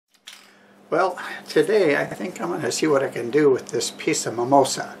Well, today I think I'm going to see what I can do with this piece of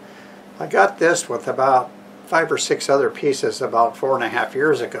Mimosa. I got this with about 5 or 6 other pieces about 4.5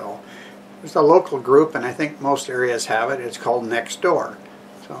 years ago. There's a local group, and I think most areas have it. It's called Next Door.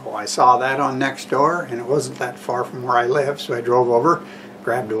 So I saw that on Next Door, and it wasn't that far from where I live, so I drove over,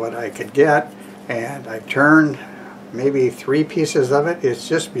 grabbed what I could get, and I turned maybe 3 pieces of it. It's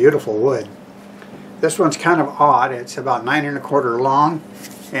just beautiful wood. This one's kind of odd. It's about 9 1/4 long,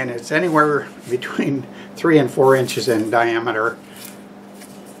 and it's anywhere between 3 and 4 inches in diameter.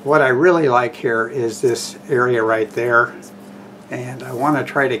 What I really like here is this area right there, and I want to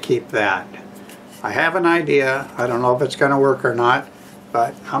try to keep that. I have an idea. I don't know if it's going to work or not,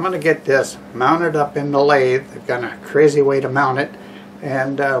 but I'm going to get this mounted up in the lathe. I've got a crazy way to mount it,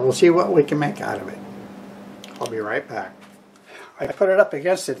 and we'll see what we can make out of it. I'll be right back. I put it up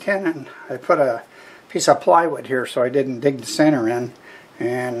against the tin, and I put a piece of plywood here so I didn't dig the center in,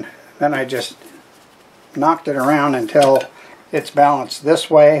 and then I just knocked it around until it's balanced this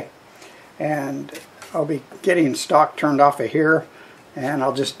way, and I'll be getting stock turned off of here, and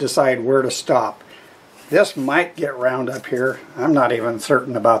I'll just decide where to stop. This might get round up here. I'm not even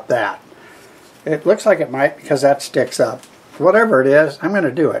certain about that. It looks like it might because that sticks up. Whatever it is, I'm going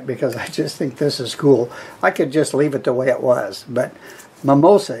to do it because I just think this is cool. I could just leave it the way it was, but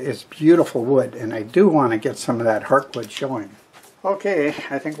Mimosa is beautiful wood, and I do want to get some of that heartwood showing. Okay,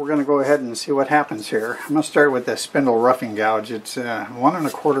 I think we're going to go ahead and see what happens here. I'm going to start with the spindle roughing gouge. It's 1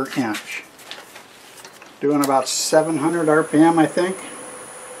 1/4 inch. Doing about 700 RPM, I think.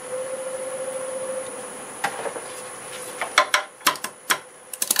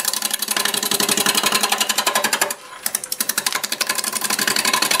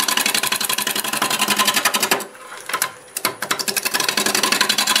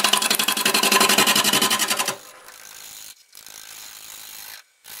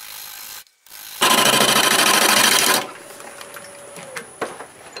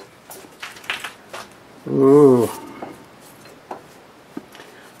 Ooh.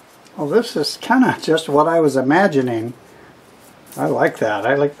 Well, this is kind of just what I was imagining. I like that.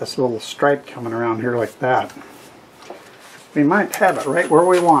 I like this little stripe coming around here like that. We might have it right where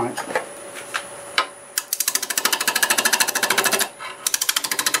we want it.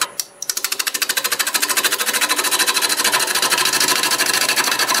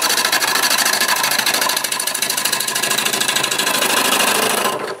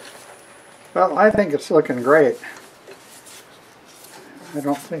 Well, I think it's looking great. I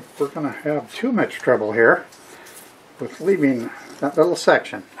don't think we're going to have too much trouble here with leaving that little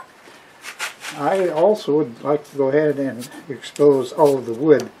section. I also would like to go ahead and expose all of the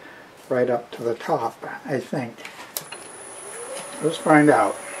wood right up to the top, I think. Let's find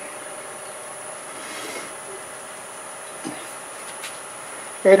out.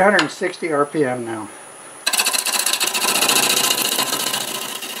 $860 RPM now.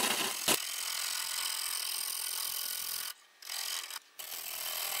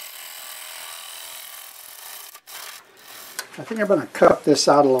 I think I'm going to cut this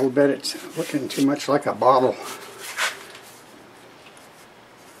out a little bit. It's looking too much like a bottle.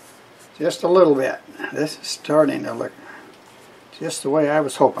 Just a little bit. This is starting to look just the way I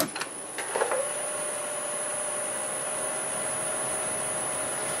was hoping.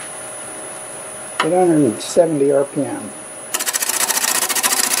 At 170 RPM.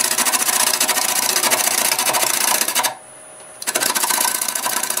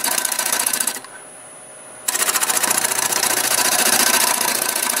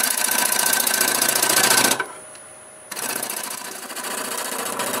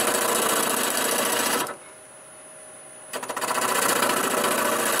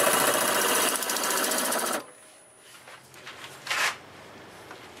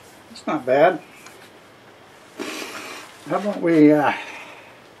 It's not bad. How about we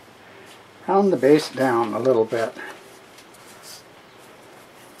round the base down a little bit?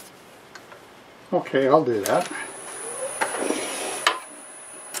 Okay, I'll do that.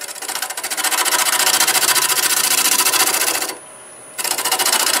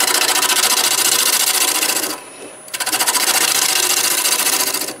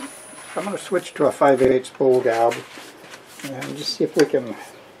 I'm going to switch to a 5/8 bowl gouge and just see if we can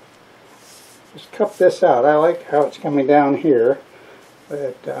just cut this out. I like how it's coming down here,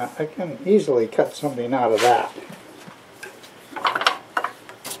 but I can easily cut something out of that.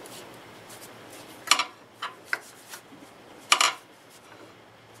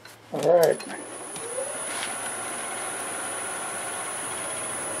 All right.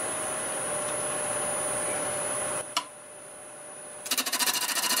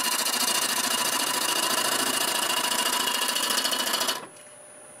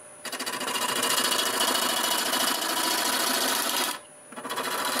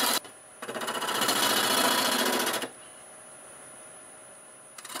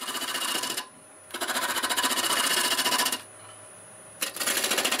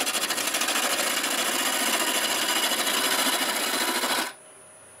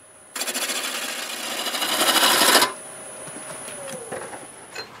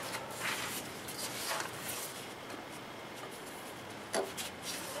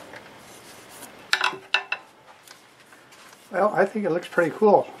 Well, I think it looks pretty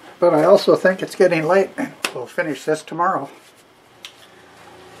cool, but I also think it's getting late. We'll finish this tomorrow.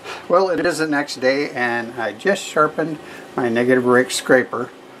 Well, it is the next day, and I just sharpened my negative rake scraper,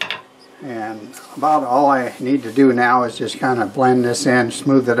 and about all I need to do now is just kind of blend this in,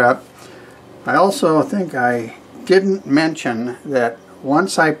 smooth it up. I also think I didn't mention that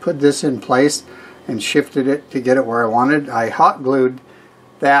once I put this in place and shifted it to get it where I wanted, I hot glued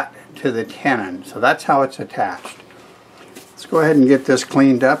that to the tenon, so that's how it's attached. Let's go ahead and get this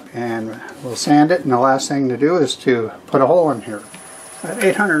cleaned up, and we'll sand it, and the last thing to do is to put a hole in here at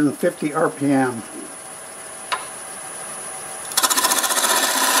 850 RPM.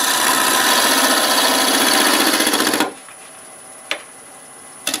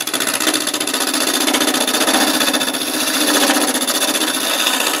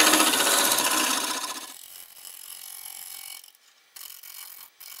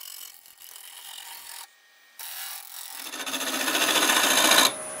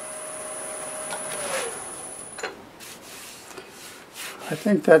 I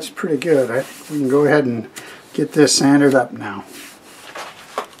think that's pretty good. I think we can go ahead and get this sanded up now.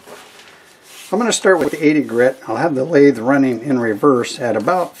 I'm going to start with the 80 grit. I'll have the lathe running in reverse at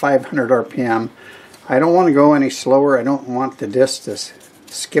about 500 RPM. I don't want to go any slower. I don't want the disc to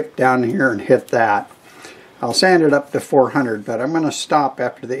skip down here and hit that. I'll sand it up to 400, but I'm going to stop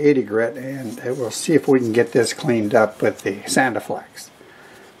after the 80 grit, and we'll see if we can get this cleaned up with the Sandiflex.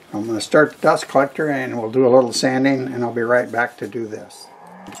 I'm going to start the dust collector, and we'll do a little sanding, and I'll be right back to do this.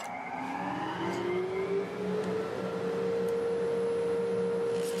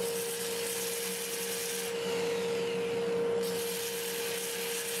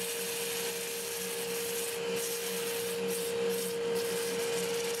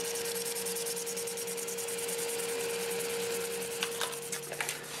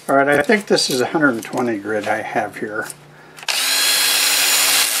 Alright, I think this is 120 grit I have here.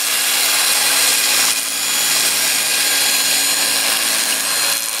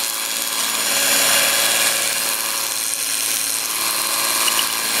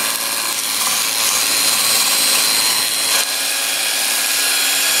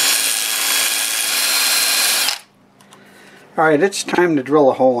 Alright, it's time to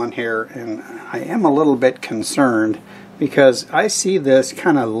drill a hole in here, and I am a little bit concerned because I see this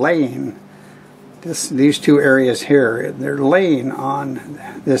kind of laying, these two areas here, they're laying on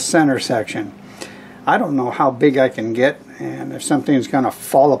this center section. I don't know how big I can get, and if something's going to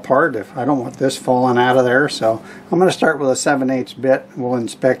fall apart, if I don't want this falling out of there, so I'm going to start with a 7/8 bit. We'll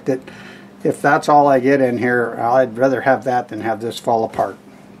inspect it. If that's all I get in here, I'd rather have that than have this fall apart.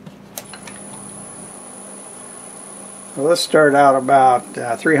 Well, let's start out about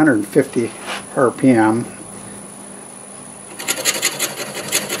 350 RPM.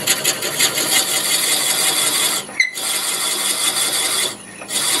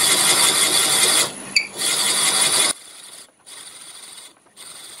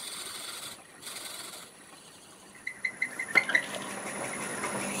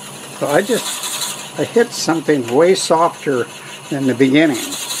 So I hit something way softer than the beginning.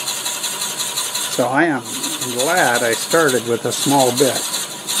 So I am glad I started with a small bit.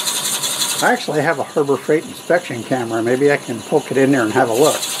 I actually have a Harbor Freight inspection camera. Maybe I can poke it in there and have a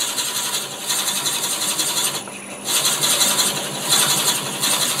look.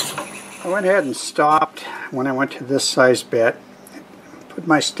 I went ahead and stopped when I went to this size bit. Put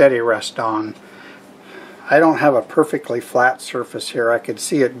my steady rest on. I don't have a perfectly flat surface here. I could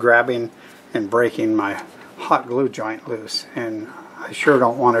see it grabbing and breaking my hot glue joint loose, and I sure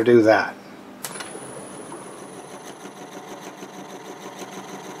don't want to do that.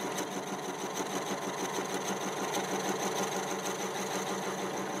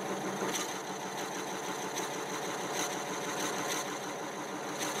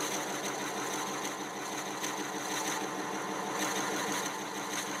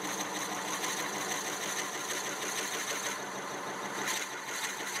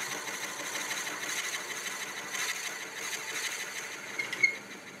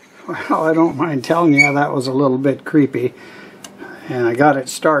 Well, I don't mind telling you that was a little bit creepy, and I got it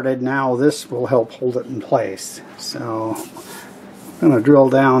started. Now this will help hold it in place. So I'm going to drill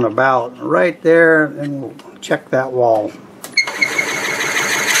down about right there, and we'll check that wall.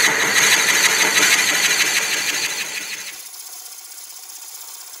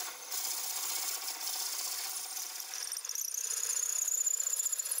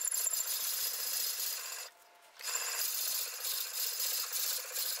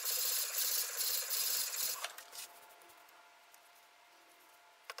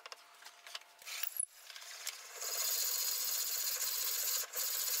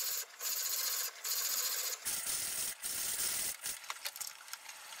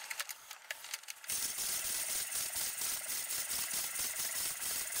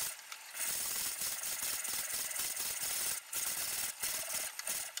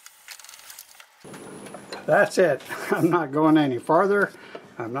 That's it. I'm not going any farther.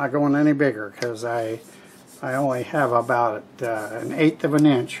 I'm not going any bigger because I only have about an eighth of an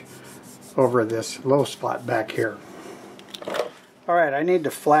inch over this low spot back here. Alright, I need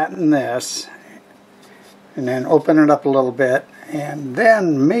to flatten this and then open it up a little bit, and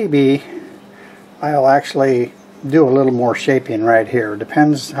then maybe I'll actually do a little more shaping right here.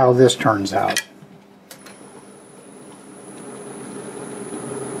 Depends how this turns out.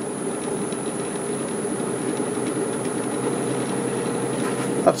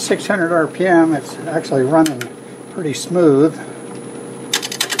 About 600 RPM, it's actually running pretty smooth.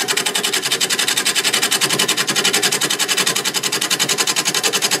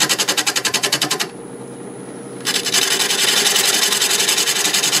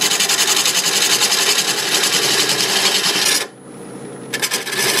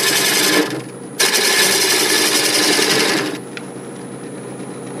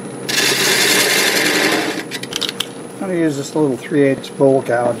 I'm going to use this little 3/8 bowl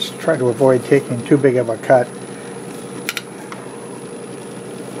gouge to try to avoid taking too big of a cut.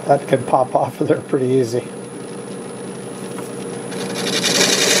 That can pop off of there pretty easy.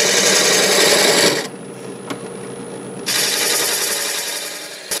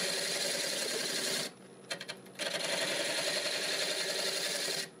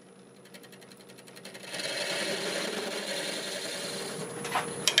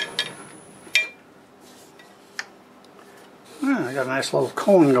 I got a nice little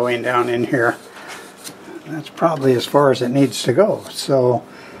cone going down in here. That's probably as far as it needs to go. So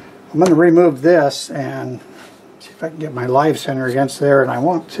I'm going to remove this and see if I can get my live center against there. And I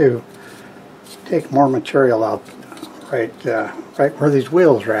want to take more material out right where these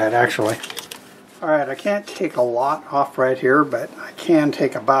wheels are at, actually. Alright, I can't take a lot off right here, but I can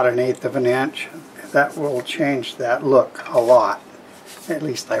take about an eighth of an inch. That will change that look a lot. At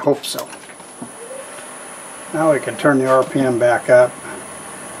least I hope so. Now we can turn the RPM back up,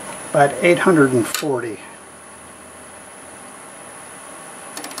 about 840.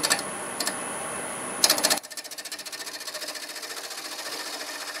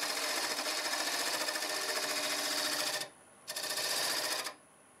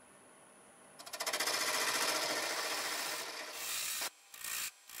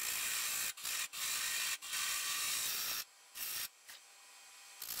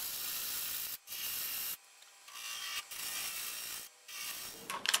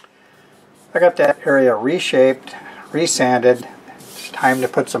 I got that area reshaped, resanded. It's time to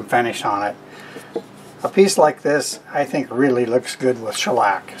put some finish on it. A piece like this I think really looks good with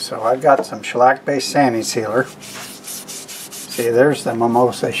shellac. So I've got some shellac based sanding sealer. See, there's the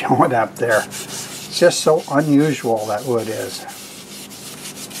Mimosa showing up there. It's just so unusual, that wood is.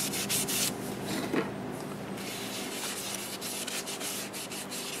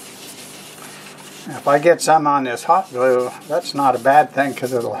 If I get some on this hot glue, that's not a bad thing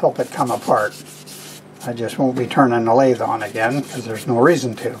because it'll help it come apart. I just won't be turning the lathe on again because there's no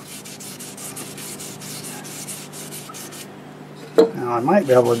reason to. Now I might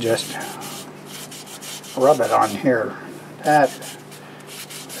be able to just rub it on here. That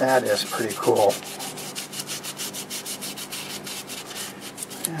is pretty cool.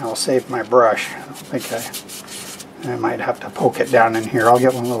 And I'll save my brush. I don't think I might have to poke it down in here. I'll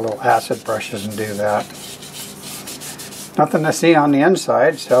get one of the little acid brushes and do that. Nothing to see on the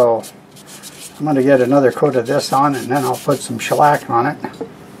inside, so I'm going to get another coat of this on, and then I'll put some shellac on it.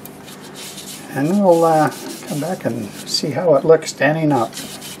 And we'll come back and see how it looks standing up.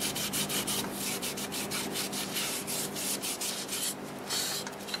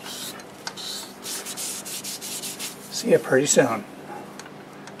 See you pretty soon.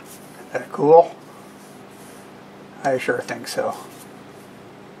 Is that cool? I sure think so.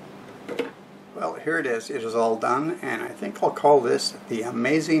 Well, here it is. It is all done, and I think I'll call this the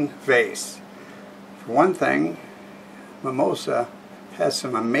Amazing Vase. For one thing, Mimosa has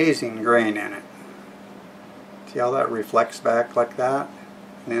some amazing grain in it. See how that reflects back like that?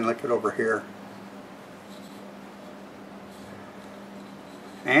 And then look it over here.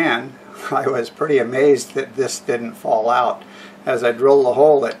 And I was pretty amazed that this didn't fall out. As I drilled the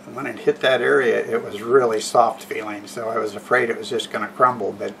hole, when it hit that area, it was really soft feeling, so I was afraid it was just going to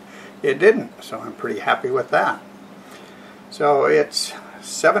crumble, but it didn't, so I'm pretty happy with that. So it's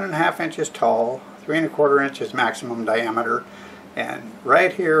 7.5 inches tall, 3 1/4 inches maximum diameter, and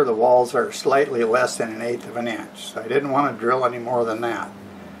right here the walls are slightly less than 1/8 of an inch, so I didn't want to drill any more than that.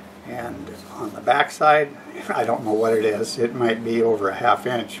 And on the back side, I don't know what it is. It might be over 1/2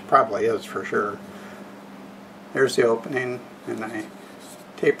 inch, probably is for sure. There's the opening, and I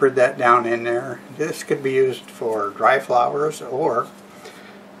tapered that down in there. This could be used for dry flowers, or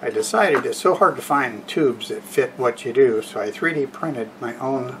I decided it's so hard to find tubes that fit what you do, so I 3D printed my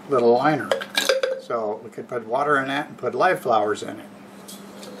own little liner. So we could put water in that and put live flowers in it.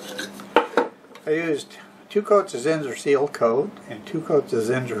 I used 2 coats of Zinsser Seal Coat and 2 coats of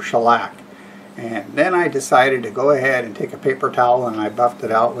Zinsser Shellac. And then I decided to go ahead and take a paper towel and I buffed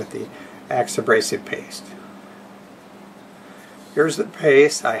it out with the Acks abrasive paste. Here's the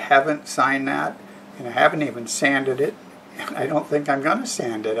paste. I haven't signed that, and I haven't even sanded it. And I don't think I'm going to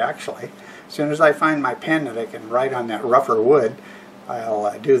sand it, actually. As soon as I find my pen that I can write on that rougher wood,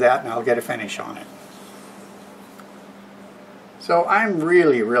 I'll do that and I'll get a finish on it. So I'm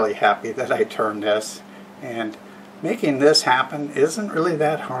really, really happy that I turned this, and making this happen isn't really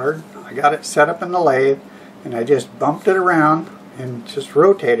that hard. I got it set up in the lathe and I just bumped it around and just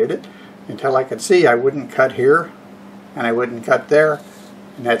rotated it until I could see I wouldn't cut here and I wouldn't cut there,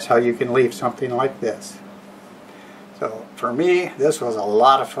 and that's how you can leave something like this. So for me, this was a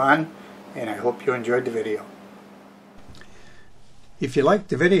lot of fun, and I hope you enjoyed the video. If you liked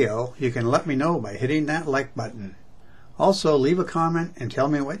the video, you can let me know by hitting that like button. Also, leave a comment and tell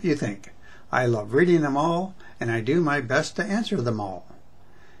me what you think. I love reading them all, and I do my best to answer them all.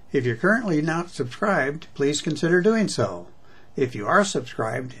 If you're currently not subscribed, please consider doing so. If you are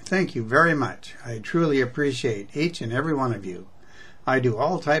subscribed, thank you very much. I truly appreciate each and every one of you. I do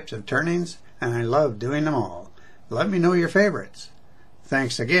all types of turnings, and I love doing them all. Let me know your favorites.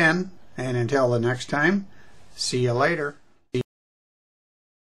 Thanks again, and until the next time, see you later.